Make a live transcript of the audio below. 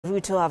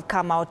Ruto have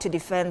come out to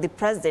defend the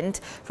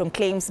president from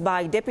claims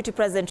by Deputy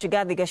President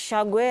Rigathi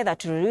Gachagua that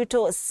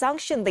Ruto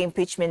sanctioned the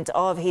impeachment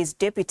of his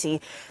deputy.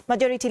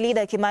 Majority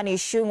Leader Kimani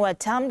Ichung'wah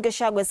termed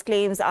Gachagua's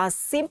claims as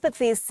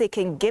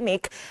sympathy-seeking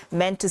gimmick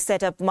meant to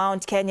set up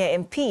Mount Kenya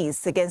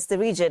MPs against the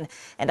region.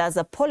 And as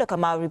Apollo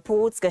Kamau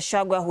reports,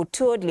 Gachagua, who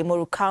toured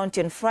Limuru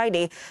County on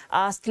Friday,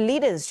 asked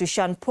leaders to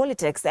shun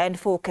politics and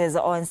focus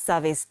on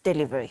service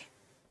delivery.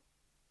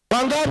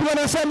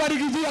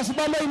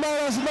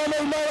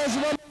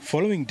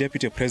 Following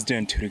Deputy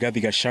President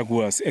Rigathi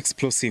Gachagua's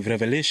explosive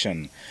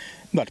revelation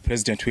that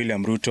President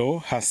William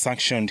Ruto has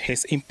sanctioned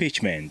his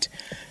impeachment,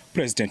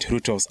 President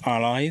Ruto's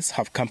allies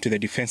have come to the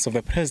defense of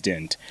the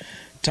president,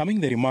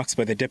 terming the remarks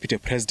by the Deputy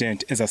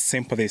President as a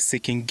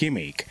sympathy-seeking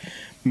gimmick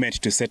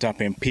meant to set up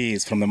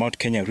MPs from the Mount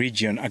Kenya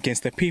region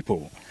against the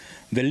people.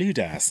 The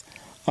leaders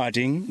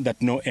adding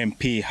that no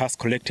MP has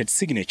collected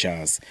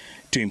signatures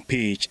to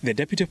impeach the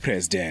Deputy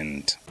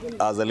President.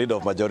 As a leader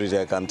of majority,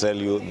 I can tell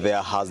you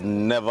there has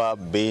never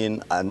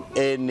been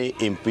any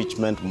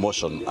impeachment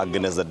motion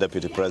against the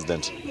Deputy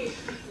President.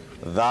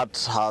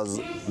 That has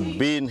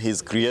been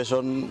his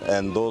creation,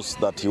 and those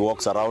that he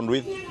walks around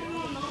with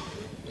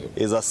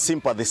is a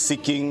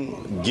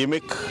sympathy-seeking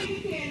gimmick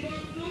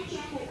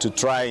to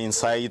try and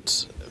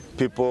incite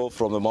people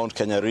from the Mount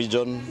Kenya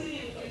region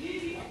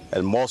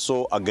and more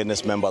so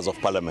against members of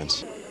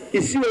parliament.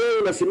 Isiwe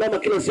wewe unasimama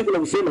kila siku na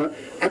kusema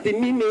ati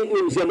mimi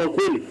ni msema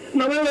kweli.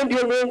 Na wewe ndio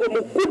uongo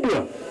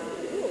mkubwa.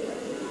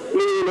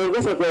 Ni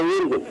unaongeza kwa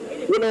uongo.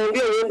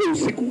 Unaongea uongo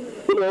usiku,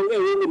 unaongea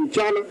uongo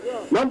mchana.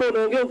 Mambo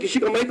unaongea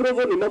ukishika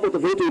microphone ni mambo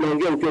tofauti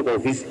unaongea ukiwa kwa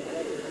ofisi.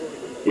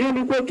 Hiyo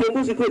ni kwa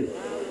kiongozi kweli.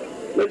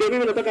 Na ndio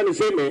mimi nataka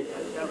niseme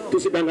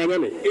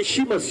tusidanganyane.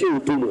 Heshima sio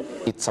utumwa.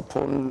 It's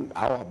upon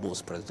our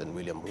boss, President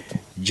William Ruto.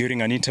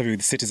 During an interview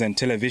with Citizen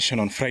Television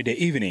on Friday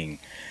evening,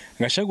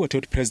 Gachagua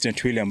told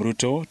President William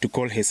Ruto to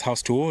call his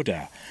house to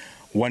order,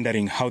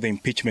 wondering how the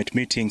impeachment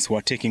meetings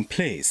were taking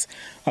place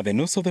at the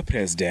nose of the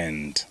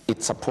president.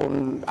 It's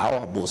upon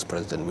our boss,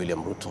 President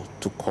William Ruto,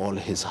 to call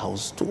his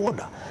house to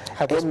order.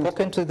 Have you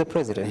spoken to the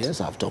president? Yes,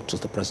 I've talked to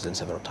the president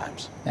several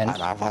times. And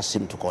I've asked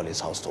him to call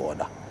his house to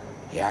order.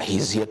 Yeah,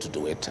 he's here to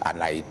do it,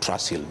 and I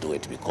trust he'll do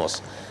it,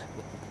 because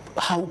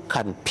how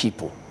can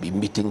people be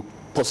meeting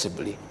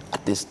possibly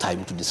at this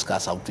time to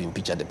discuss how to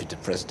impeach a deputy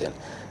president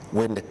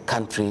when the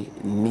country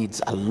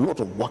needs a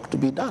lot of work to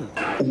be done?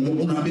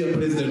 Unaambia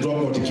president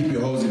wako to keep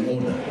your house in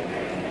order.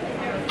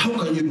 How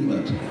can you do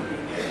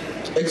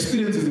that?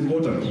 Experience is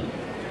important.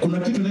 Kuna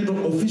kitu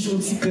inaitwa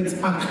Official Secrets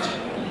Act.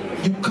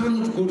 You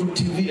cannot go to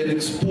TV and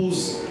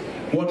expose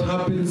what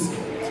happens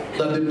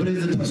that the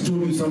president has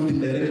told you something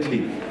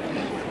directly.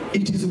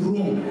 It is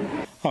wrong.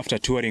 After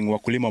touring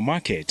Wakulima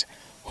Market,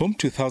 home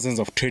to thousands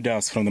of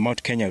traders from the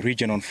Mount Kenya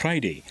region on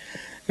Friday,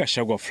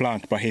 Gachagua,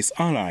 flanked by his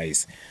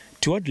allies,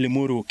 toured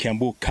Limuru,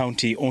 Kiambu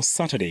County on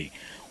Saturday,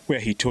 where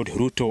he told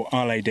Ruto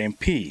allied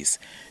MPs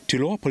to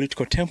lower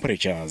political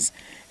temperatures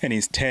and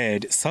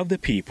instead serve the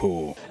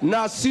people.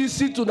 Na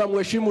sisi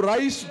tunamheshimu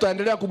rais,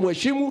 tutaendelea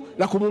kumheshimu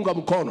na kumunga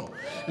mkono.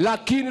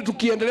 Lakini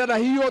tukiendelea na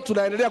hiyo,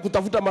 tunaendelea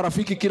kutafuta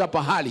marafiki kila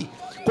pahali.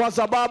 Kwa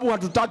sababu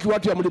hatutaki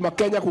watu ya Mlima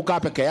Kenya kukaa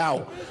peke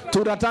yao.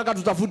 Tunataka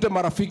tutafute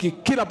marafiki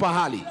kila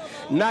pahali.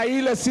 Na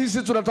ile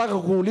sisi tunataka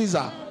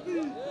kuuliza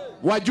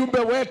wajumbe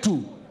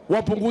wetu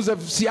wapunguze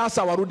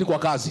siasa, warudi kwa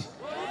kazi.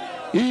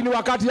 Hii ni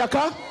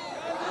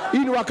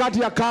wakati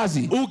ya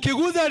kazi.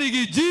 Ukiguza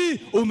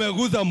Rigiji,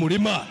 umeguza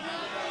mlima.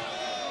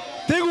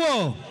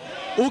 Tigwo,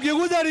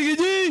 ukiguza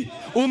Rigiji,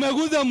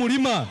 umeguza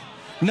mlima.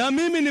 Na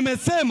mimi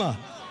nimesema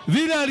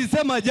vile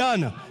alisema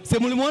jana. Si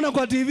mlimuona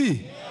kwa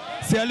TV?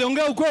 Si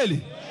aliongea ukweli?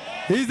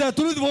 He is a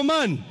truthful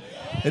man.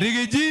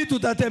 Rigiji,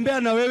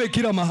 tutatembea na wewe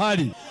kila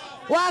mahali.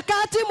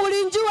 Wakati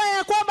mlinjua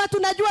ya kwamba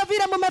tunajua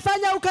vile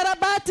mmefanya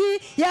ukarabati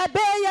ya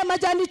bei ya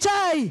majani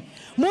chai,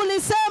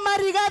 mulisema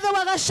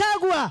Rigathi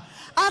Gachagua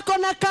ako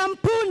na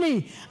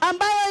kampuni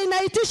ambayo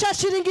inaitisha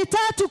shilingi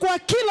 3 kwa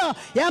kilo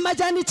ya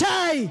majani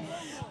chai.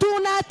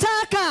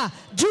 Tunataka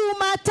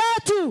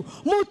Jumatatu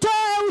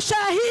mutoe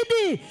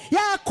ushahidi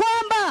ya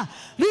kwamba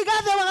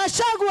Rigathi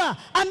Gachagua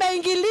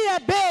ameingilia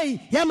bei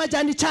ya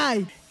majani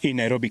chai. In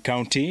Nairobi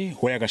County,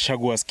 where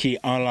Gachagua's key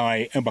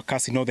ally,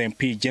 Embakasi North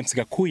MP James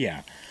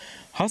Gakuya,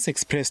 has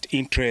expressed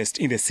interest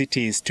in the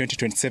city's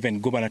 2027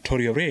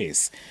 gubernatorial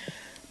race,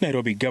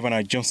 Nairobi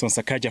Governor Johnson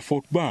Sakaja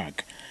fought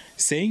back,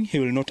 saying he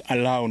will not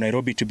allow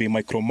Nairobi to be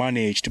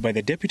micromanaged by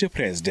the Deputy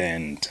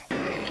President.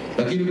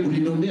 Lakini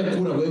uliniombea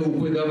kura wewe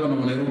ukue gavana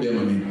wa Nairobi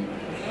ama mimi?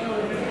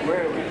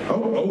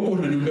 Au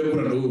unaniombea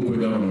kura ndio ukue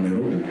gavana wa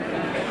Nairobi?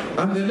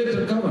 I'm the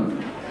elected governor.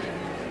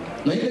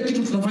 Na ile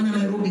kitu tunafanya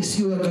Nairobi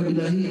sio ya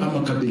kabila hii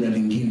ama kabila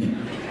lingine.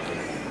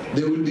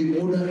 There will be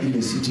order in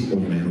the city of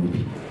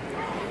Nairobi.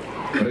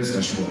 Rest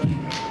assured.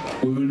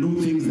 We will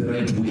do things the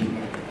right way.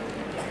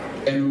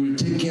 And we will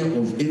take care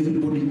of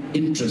everybody's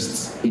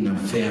interests in a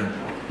fair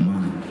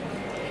manner.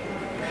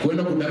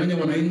 Kwenda kudanganya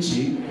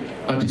wananchi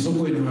ati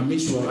soko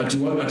inahamishwa ati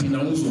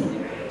inauzwa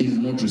is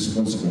not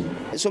responsible.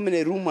 So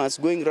many rumors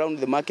going around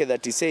the market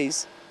that he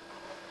says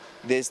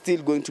there's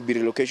still going to be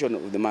relocation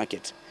of the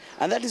market.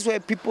 And that is why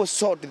people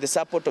sought the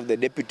support of the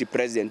Deputy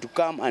President to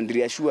come and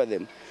reassure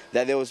them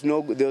that there was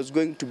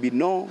going to be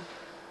no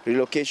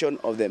relocation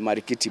of the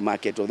Marikiti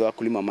market, of the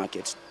Wakulima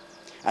market.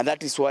 And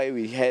that is why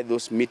we had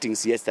those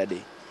meetings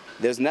yesterday.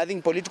 There was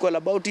nothing political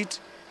about it.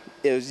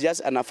 It was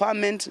just an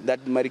affirmation that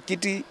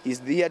Marikiti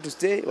is here to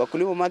stay,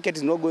 Wakulima market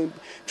is not going,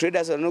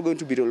 traders are not going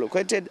to be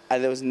relocated,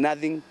 and there was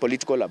nothing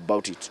political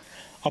about it.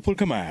 Apollo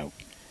Kamau,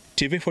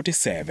 TV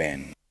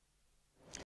 47.